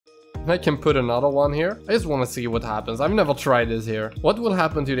I can put another one here. I just want to see what happens. I've never tried this here. What will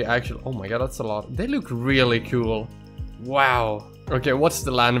happen to the actual... Oh my god, that's a lot. They look really cool. Wow. Okay, what's the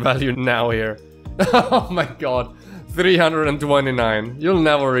land value now here? Oh my god. 329. You'll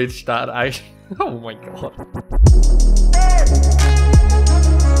never reach that, actually. Oh my god.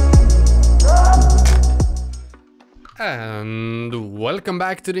 And welcome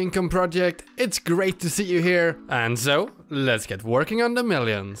back to the Income Project. It's great to see you here. And so, let's get working on the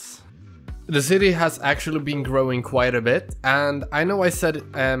millions. The city has actually been growing quite a bit, and I know I said,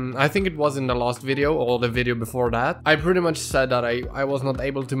 I think it was in the last video or the video before that, I pretty much said that I was not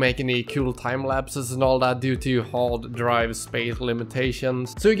able to make any cool time lapses and all that due to hard drive space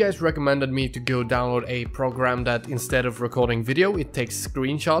limitations. So you guys recommended me to go download a program that instead of recording video, it takes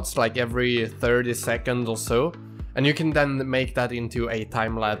screenshots like every 30 seconds or so, and you can then make that into a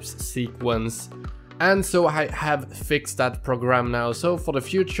time-lapse sequence. And so I have fixed that program now, so for the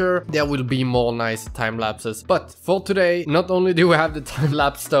future there will be more nice time lapses. But for today, not only do we have the time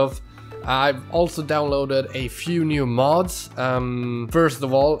lapse stuff, I've also downloaded a few new mods. First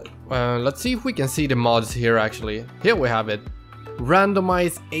of all, let's see if we can see the mods here actually. Here we have it.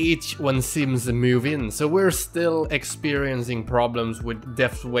 Randomize age when Sims move in. So we're still experiencing problems with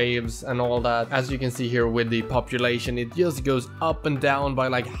depth waves and all that. As you can see here with the population, it just goes up and down by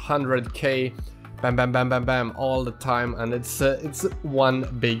like 100k. Bam, bam, bam, bam, bam, all the time, and it's one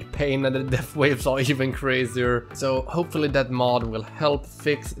big pain, and the death waves are even crazier. So hopefully that mod will help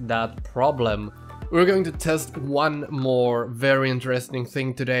fix that problem. We're going to test one more very interesting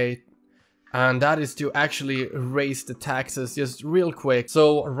thing today, and that is to actually raise the taxes just real quick.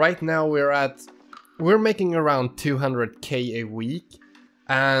 So right now we're making around 200k a week.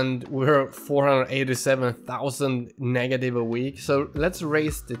 And we're 487,000 negative a week. So let's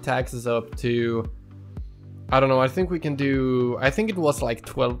raise the taxes up to, I don't know, I think we can do, I think it was like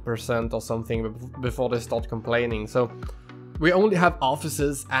 12% or something before they start complaining. So we only have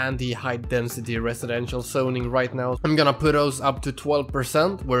offices and the high density residential zoning right now. I'm gonna put those up to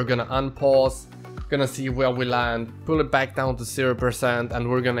 12%. We're gonna unpause, gonna see where we land, pull it back down to 0%, and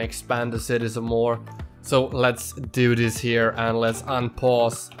we're gonna expand the city some more. So let's do this here and let's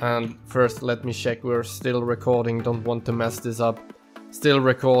unpause, and first let me check we're still recording, don't want to mess this up. Still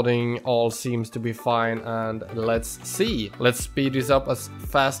recording, all seems to be fine, and let's see. Let's speed this up as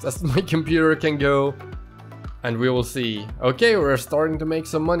fast as my computer can go and we will see. Okay, we're starting to make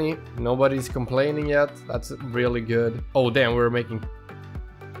some money. Nobody's complaining yet, that's really good. Oh damn, we're making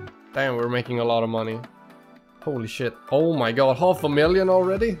a lot of money. Holy shit. Oh my god, 500,000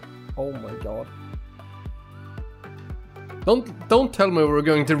 already? Oh my god. Don't tell me we're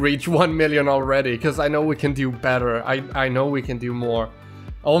going to reach 1 million already, because I know we can do better. I know we can do more.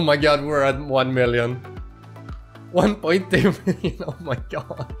 Oh my god, we're at 1 million. 1.2 million, oh my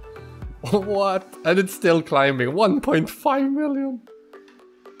god. What? And it's still climbing. 1.5 million.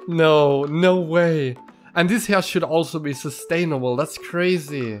 No, no way. And this here should also be sustainable. That's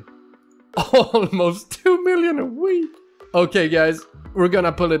crazy. Almost 2 million a week. Okay guys, we're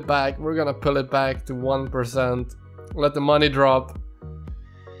gonna pull it back. We're gonna pull it back to 1%. Let the money drop,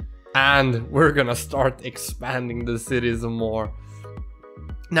 and we're gonna start expanding the city some more.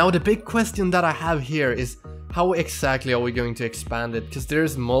 Now the big question that I have here is how exactly are we going to expand it, because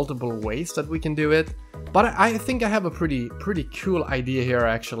there's multiple ways that we can do it, but I think I have a pretty cool idea here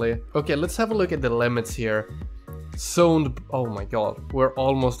actually. Okay, let's have a look at the limits here. Zoned, oh my god, we're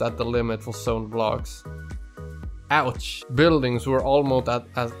almost at the limit for zoned blocks. Ouch. Buildings, we're almost at,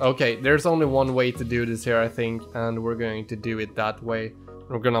 okay, there's only one way to do this here, I think, and we're going to do it that way.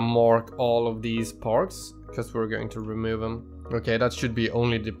 We're gonna mark all of these parks, because we're going to remove them. Okay, that should be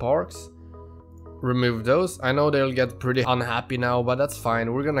only the parks. Remove those. I know they'll get pretty unhappy now, but that's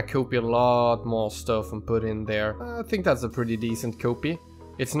fine. We're gonna copy a lot more stuff and put in there. I think that's a pretty decent copy.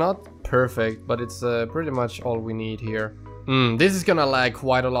 It's not perfect, but it's pretty much all we need here. This is gonna lag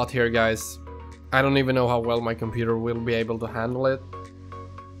quite a lot here, guys. I don't even know how well my computer will be able to handle it.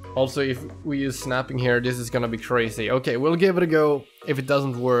 Also, if we use snapping here, this is gonna be crazy. Okay, we'll give it a go. If it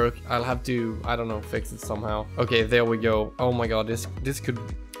doesn't work, I'll have to, I don't know, fix it somehow. Okay, there we go. Oh my god, this could...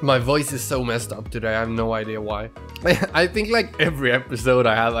 My voice is so messed up today, I have no idea why. I think like every episode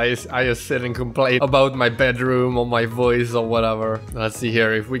I have, I just sit and complain about my bedroom or my voice or whatever. Let's see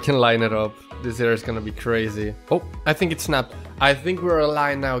here if we can line it up. This here is gonna be crazy. Oh, I think it snapped. I think we're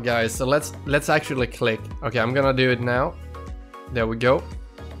aligned now, guys. So let's actually click. Okay, I'm gonna do it now. There we go.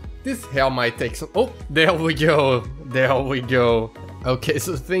 This here might take some... Oh, there we go. There we go. Okay,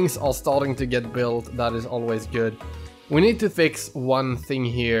 so things are starting to get built. That is always good. We need to fix one thing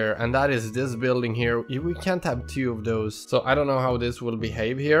here, and that is this building here. We can't have two of those, so I don't know how this will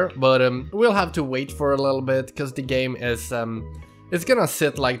behave here, but we'll have to wait for a little bit, because the game is it's gonna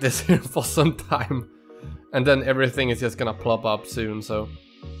sit like this here for some time, and then everything is just gonna plop up soon. So,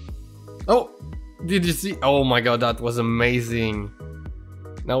 oh, did you see? Oh my god, that was amazing.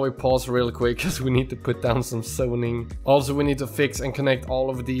 Now we pause real quick because we need to put down some zoning. Also, we need to fix and connect all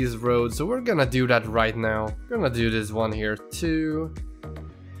of these roads, so we're gonna do that right now. We're gonna do this one here too.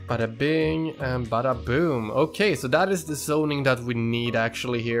 Bada bing and bada boom. Okay, so that is the zoning that we need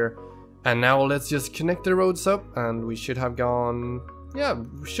actually here. And now let's just connect the roads up, and we should have gone... yeah,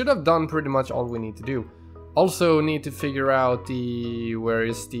 we should have done pretty much all we need to do. Also need to figure out the... where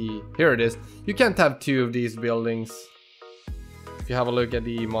is the... here it is. You can't have two of these buildings. If you have a look at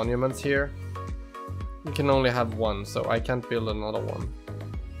the monuments here, you can only have one, so I can't build another one.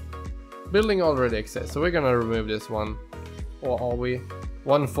 Building already exists, so we're gonna remove this one. Or are we?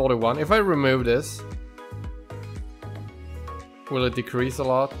 141. If I remove this, will it decrease a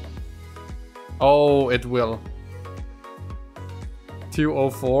lot? Oh, it will.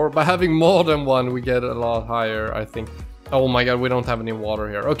 204. By having more than one, we get a lot higher, I think. Oh my god, we don't have any water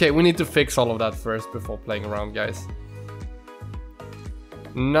here. Okay, we need to fix all of that first before playing around, guys.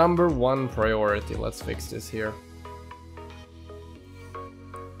 Number one priority. Let's fix this here.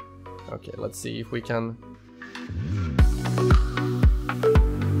 Okay, let's see if we can...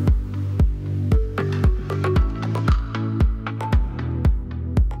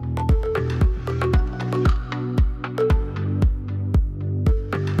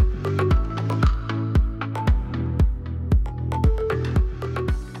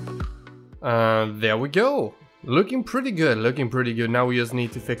 there we go. Looking pretty good, looking pretty good. Now we just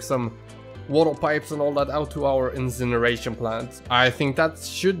need to fix some water pipes and all that out to our incineration plant. I think that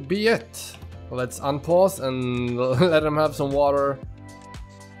should be it. Let's unpause and let them have some water.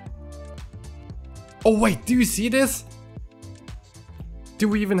 Oh wait, do you see this? Do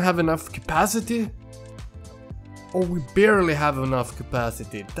we even have enough capacity? Oh, we barely have enough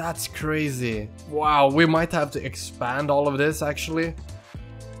capacity. That's crazy. Wow, we might have to expand all of this actually.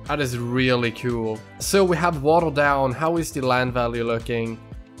 That is really cool. So we have water down. How is the land value looking?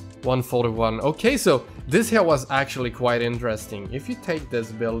 141. Okay, so this here was actually quite interesting. If you take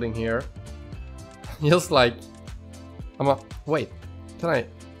this building here, just like... wait, can I...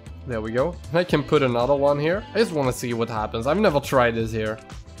 there we go. I can put another one here. I just want to see what happens. I've never tried this here.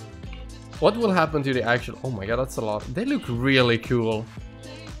 What will happen to the actual... oh my god, that's a lot. They look really cool.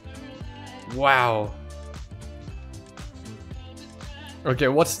 Wow. Okay,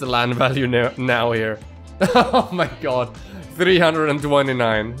 what's the land value now here? Oh my god,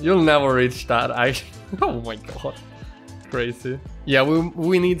 329. You'll never reach that, actually. Oh my god, crazy. Yeah,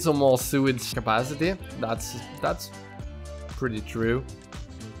 we need some more sewage capacity. That's pretty true.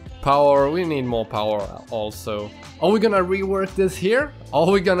 Power, we need more power also. Are we gonna rework this here?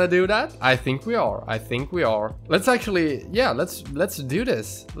 Are we gonna do that? I think we are. I think we are. Let's actually, yeah, let's do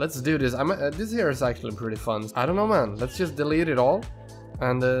this. Let's do this. This here is actually pretty fun. I don't know, man. Let's just delete it all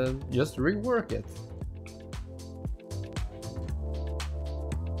and just rework it.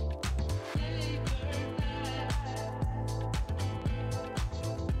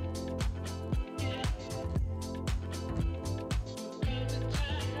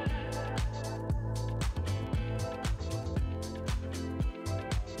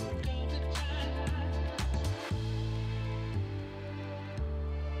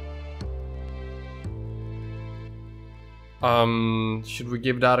 Should we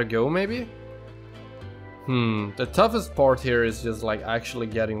give that a go, maybe? The toughest part here is just like actually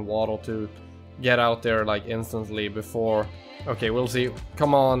getting water to get out there like instantly before... okay, we'll see.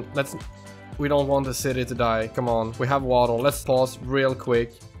 Come on, we don't want the city to die. Come on, we have water. Let's pause real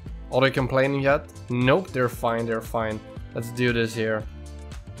quick. Are they complaining yet? Nope, they're fine, they're fine. Let's do this here.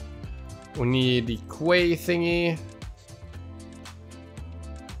 We need the quay thingy.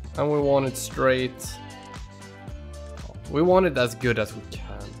 And we want it straight. We want it as good as we can.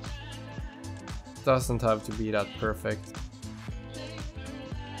 Doesn't have to be that perfect.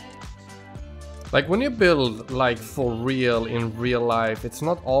 Like when you build like for real in real life, it's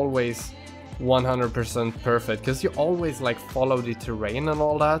not always 100% perfect because you always like follow the terrain and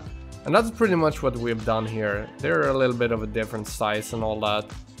all that. And that's pretty much what we've done here. They're a little bit of a different size and all that.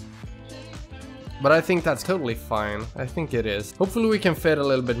 But I think that's totally fine. I think it is. Hopefully we can fit a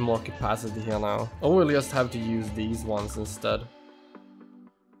little bit more capacity here now. Or we'll just have to use these ones instead.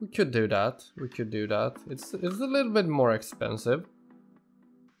 We could do that. We could do that. It's a little bit more expensive.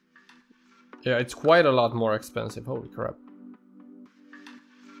 Yeah, it's quite a lot more expensive. Holy crap.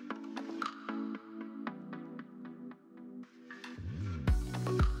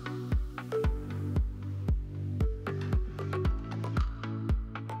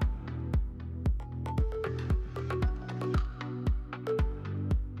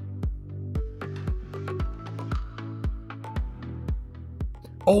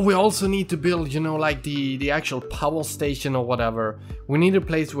 Oh, we also need to build, you know, like the actual power station or whatever. We need a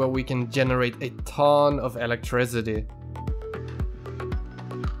place where we can generate a ton of electricity.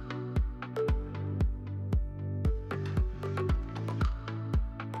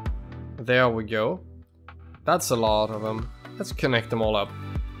 There we go. That's a lot of them. Let's connect them all up.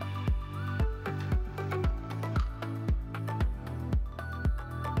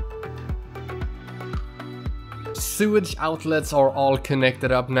 Sewage outlets are all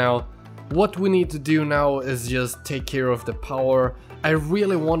connected up now. What we need to do now is just take care of the power. I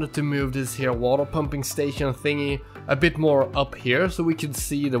really wanted to move this here water pumping station thingy a bit more up here so we could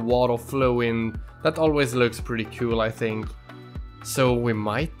see the water flow in. That always looks pretty cool, I think. So we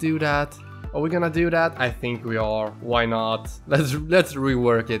might do that. Are we gonna do that? I think we are. Why not? Let's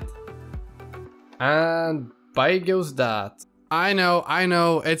rework it. And by goes that. I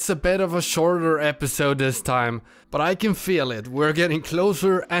know, it's a bit of a shorter episode this time, but I can feel it. We're getting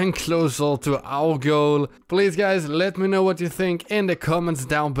closer and closer to our goal. Please guys, let me know what you think in the comments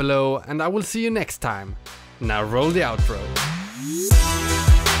down below, and I will see you next time. Now roll the outro.